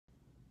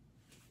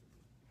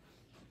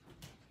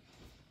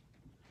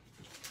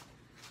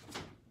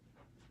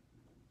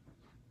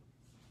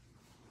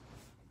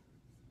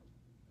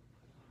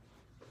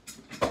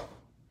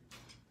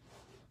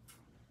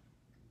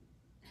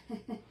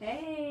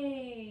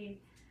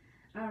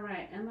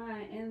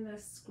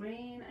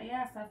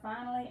I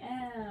finally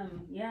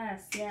am.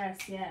 Yes, yes,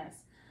 yes.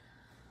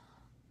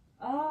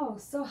 Oh,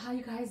 so how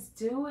you guys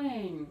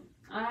doing?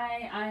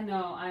 I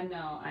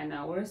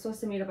know. We're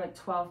supposed to meet up at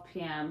 12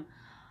 p.m.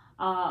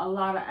 A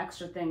lot of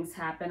extra things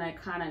happened. I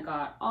kind of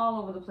got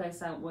all over the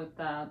place with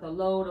the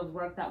load of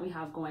work that we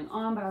have going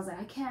on, but I was like,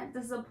 I can't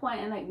disappoint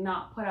and like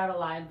not put out a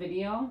live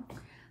video.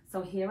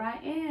 So here I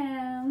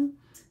am.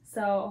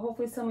 So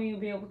hopefully some of you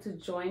will be able to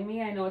join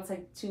me. I know it's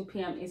like 2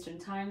 p.m. Eastern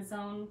time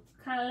zone,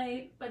 kind of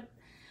late, but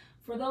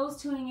for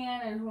those tuning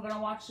in and who are going to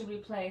watch the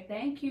replay,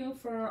 thank you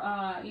for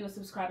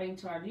subscribing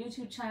to our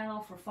YouTube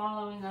channel, for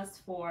following us,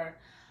 for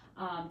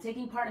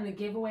taking part in the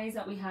giveaways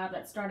that we have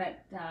that start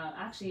at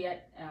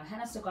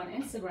HennaSooq on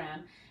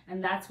Instagram,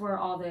 and that's where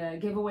all the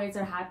giveaways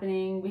are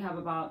happening. We have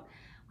about,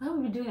 well,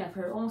 we've been doing that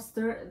for almost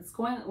we're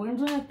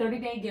doing a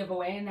 30-day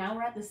giveaway, and now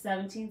we're at the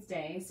 17th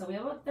day, so we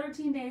have about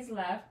 13 days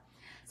left.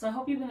 So I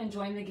hope you've been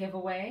enjoying the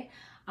giveaway.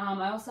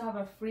 I also have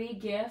a free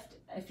gift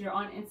if you're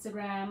on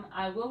Instagram.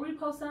 I will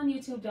repost it on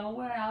YouTube. Don't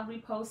worry, I'll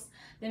repost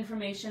the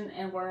information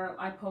and where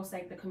I post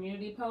like the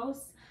community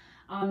posts.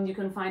 You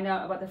can find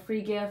out about the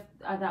free gift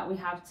that we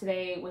have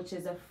today, which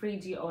is a free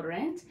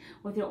deodorant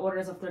with your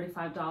orders of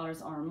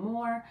 $35 or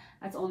more.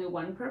 That's only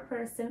one per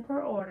person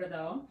per order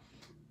though.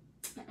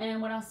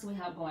 And what else do we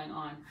have going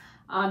on?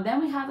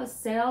 Then we have a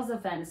sales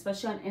event,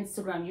 especially on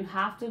Instagram. You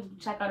have to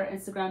check out our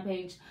Instagram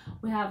page.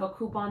 We have a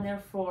coupon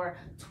there for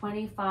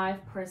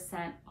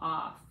 25%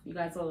 off. You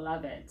guys will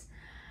love it.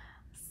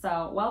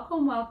 So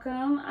welcome,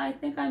 welcome. I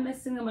think I'm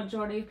missing the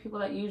majority of people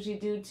that usually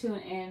do tune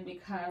in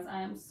because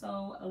I am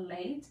so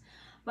late.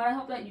 But I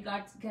hope that you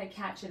got to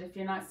catch it. If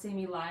you're not seeing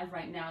me live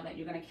right now, that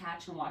you're going to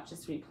catch and watch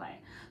this replay.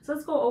 So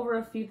let's go over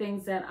a few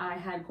things that I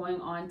had going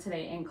on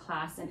today in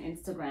class and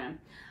Instagram.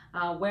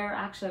 Where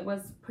actually I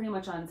was pretty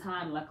much on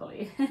time,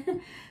 luckily.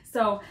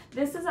 So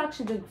this is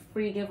actually the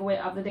free giveaway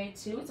of the day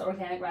too. It's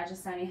organic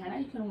Rajasthani henna.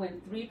 You can win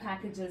 3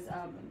 packages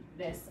of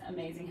this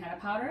amazing henna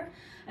powder.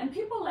 And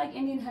people like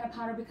Indian henna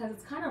powder because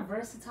it's kind of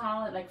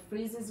versatile. It like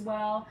freezes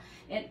well.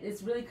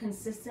 It's really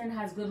consistent,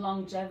 has good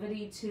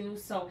longevity too.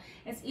 So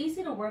it's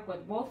easy to work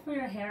with both for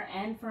your hair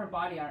and for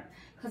body art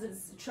because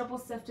it's triple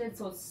sifted,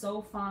 so it's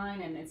so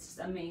fine and it's just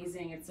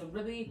amazing. It's a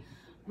really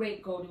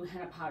great go-to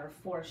henna powder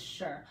for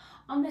sure.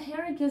 On the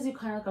hair, it gives you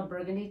kind of like a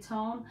burgundy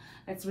tone.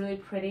 It's really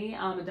pretty.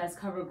 It does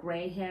cover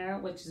gray hair,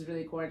 which is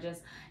really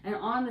gorgeous. And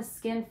on the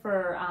skin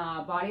for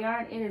body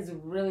art, it is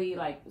really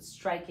like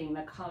striking,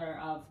 the color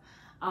of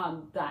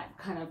that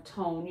kind of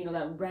tone, you know,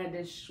 that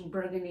reddish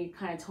burgundy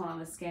kind of tone on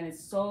the skin is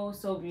so,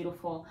 so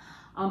beautiful.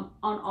 On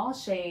all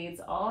shades,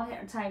 all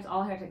hair types,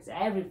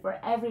 for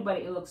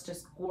everybody, it looks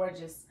just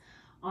gorgeous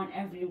on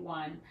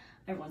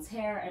everyone's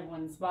hair,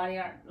 everyone's body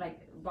art,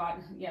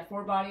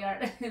 for body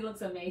art. It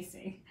looks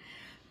amazing.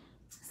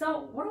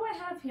 So what do I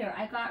have here?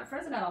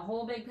 First I got a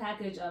whole big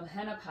package of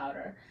henna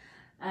powder,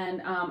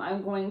 and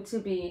I'm going to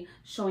be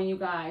showing you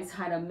guys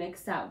how to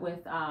mix that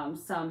with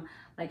some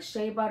like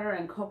shea butter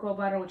and cocoa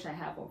butter, which I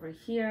have over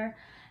here.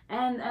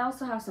 And I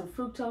also have some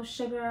fructose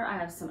sugar. I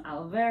have some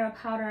aloe vera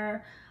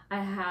powder.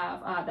 I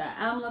have the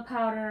amla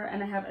powder,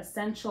 and I have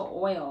essential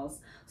oils.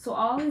 So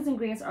all these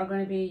ingredients are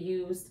going to be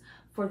used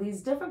for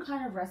these different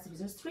kind of recipes.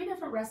 There's 3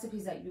 different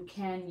recipes that you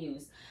can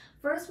use.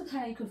 First, with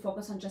henna, you can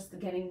focus on just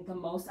getting the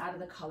most out of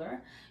the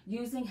color,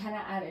 using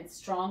henna at its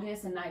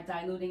strongest and not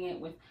diluting it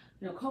with,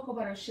 you know, cocoa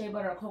butter, shea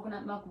butter, or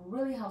coconut milk.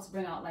 Really helps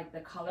bring out like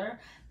the color.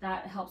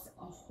 That helps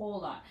a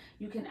whole lot.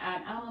 You can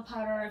add amla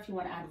powder if you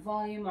want to add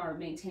volume or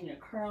maintain your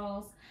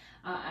curls.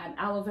 Add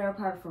aloe vera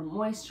powder for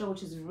moisture,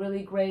 which is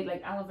really great.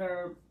 Like aloe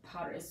vera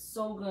powder is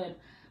so good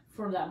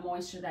for that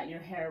moisture that your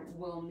hair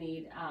will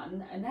need,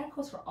 and that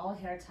goes for all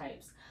hair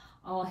types,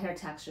 all hair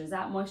textures.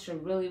 That moisture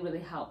really, really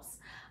helps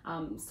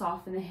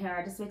soften the hair.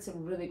 It just makes it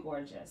really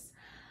gorgeous.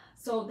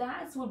 So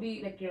that would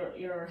be like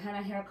your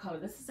henna hair color.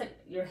 This is like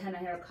your henna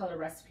hair color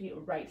recipe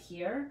right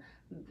here.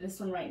 This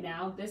one right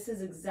now, this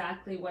is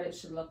exactly what it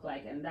should look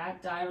like. And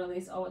that dye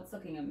release, oh, it's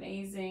looking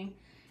amazing.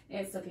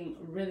 It's looking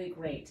really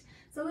great.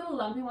 It's a little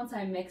lumpy. Once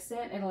I mix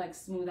it, it'll like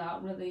smooth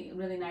out really,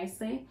 really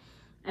nicely.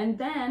 And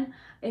then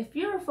if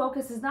your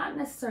focus is not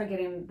necessarily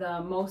getting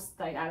the most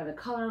like out of the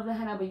color of the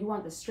henna, but you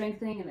want the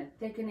strengthening and the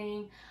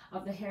thickening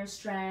of the hair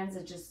strands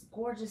and just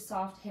gorgeous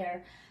soft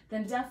hair,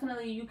 then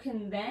definitely you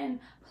can then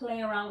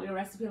play around with your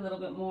recipe a little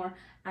bit more.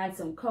 Add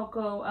some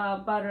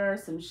cocoa butter,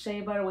 some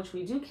shea butter, which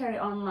we do carry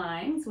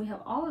online. So we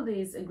have all of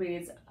these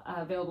ingredients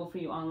available for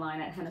you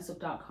online at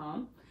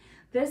HennaSooq.com.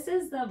 This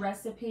is the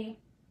recipe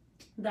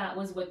that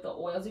was with the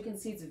oils. You can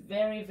see it's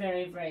very,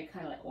 very, very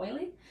kind of like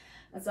oily.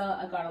 And so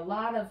I got a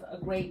lot of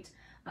great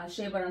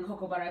shea butter and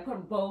cocoa butter. I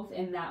put both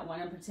in that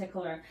one in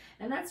particular,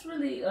 and that's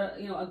really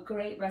a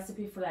great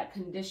recipe for that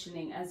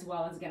conditioning, as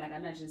well as, again, like I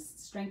mentioned,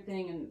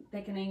 strengthening and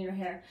thickening your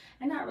hair,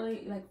 and not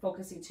really like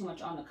focusing too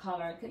much on the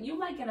color. You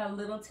might get a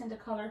little tint of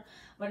color,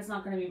 but it's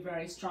not going to be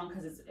very strong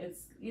because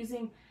it's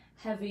using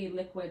heavy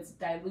liquids,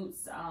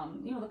 dilutes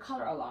the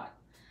color a lot.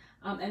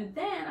 And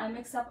then I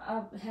mix up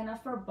a henna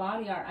for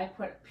body art. I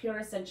put pure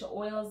essential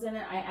oils in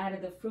it. I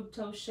added the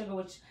fructose sugar,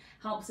 which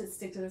helps it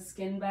stick to the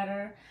skin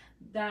better.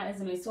 That is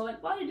amazing. So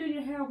like while you're doing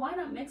your hair, why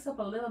not mix up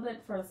a little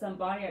bit for some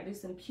body art? Do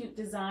some cute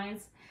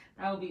designs.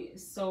 That would be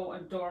so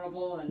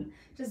adorable and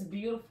just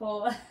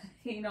beautiful,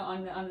 you know,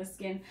 on the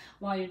skin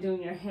while you're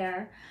doing your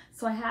hair.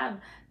 So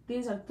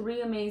these are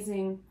 3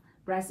 amazing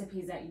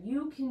recipes that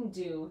you can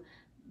do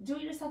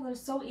it yourself. They're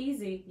so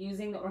easy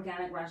using the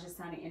organic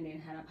Rajasthani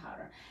Indian henna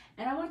powder.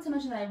 And I wanted to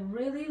mention that I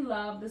really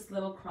love this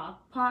little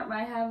crock pot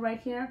I have right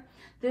here.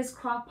 This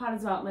crock pot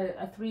is about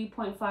a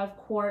 3.5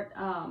 quart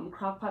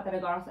crock pot that I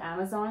got off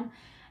Amazon,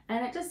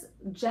 and it just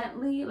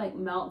gently like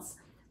melts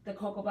the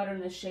cocoa butter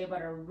and the shea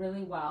butter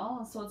really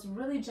well. So it's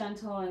really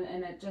gentle,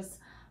 and it just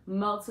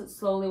melts it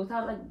slowly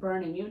without like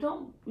burning. You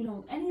don't, you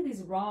know, any of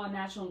these raw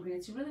natural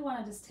ingredients, you really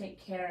want to just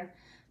take care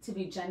to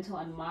be gentle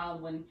and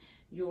mild when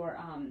you're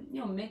you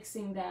know,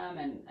 mixing them,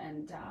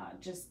 and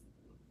just,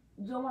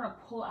 you don't want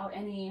to pull out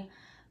any,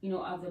 you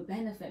know, of the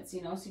benefits,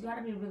 you know. So you got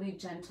to be really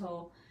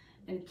gentle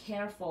and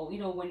careful, you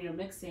know, when you're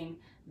mixing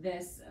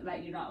this,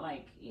 like you're not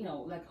like, you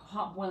know, like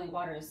hot boiling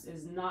water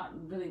is not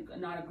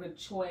a good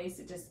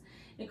choice.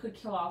 It could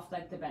kill off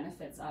like the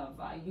benefits of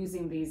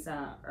using these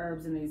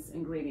herbs and these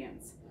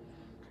ingredients.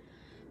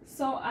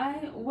 So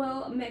I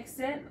will mix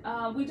it.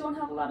 We don't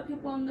have a lot of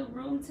people in the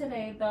room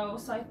today though,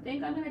 so I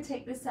think I'm going to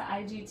take this to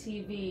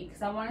IGTV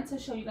because I wanted to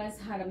show you guys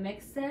how to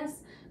mix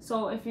this.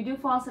 So if you do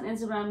follow us on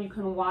Instagram, you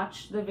can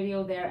watch the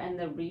video there and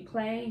the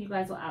replay. You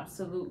guys will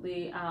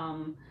absolutely,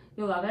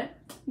 you'll love it.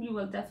 You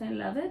will definitely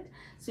love it.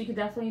 So you can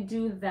definitely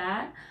do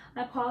that.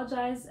 I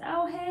apologize.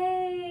 Oh,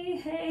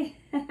 hey.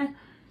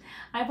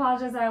 I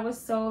apologize that I was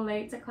so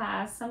late to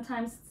class.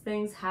 Sometimes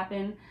things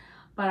happen,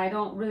 but I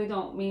really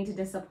don't mean to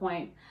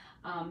disappoint.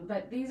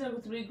 But these are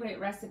 3 great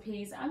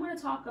recipes. I'm going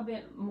to talk a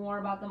bit more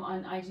about them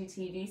on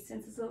IGTV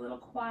since it's a little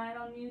quiet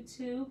on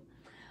YouTube.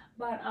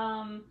 But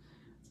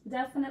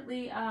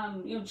definitely,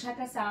 you know, check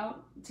us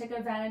out. Take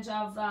advantage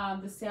of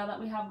the sale that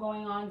we have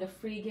going on, the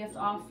free gift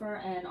offer,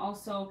 and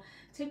also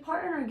take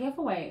part in our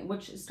giveaway,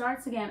 which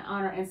starts again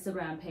on our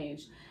Instagram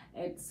page.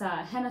 It's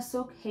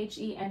HennaSooq,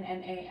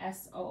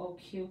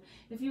 HennaSooq.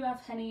 If you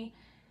have any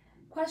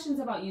questions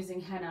about using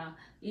henna,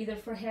 either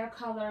for hair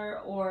color,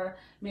 or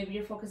maybe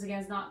your focus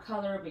again is not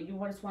color, but you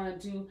just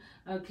want to do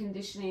a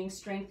conditioning,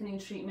 strengthening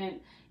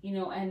treatment, you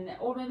know,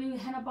 or maybe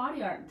henna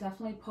body art,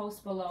 definitely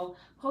post below.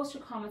 Post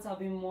your comments. I'll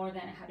be more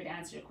than happy to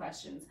answer your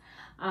questions.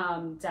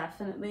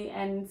 Definitely,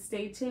 and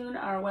stay tuned.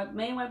 Our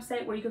main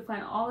website where you can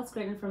find all this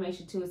great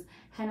information too is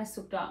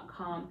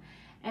HennaSooq.com.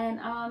 And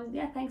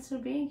yeah, thanks for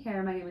being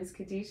here. My name is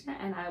Khadijah,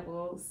 and I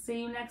will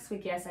see you next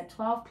week, yes, at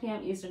 12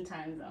 p.m. Eastern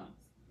Time Zone.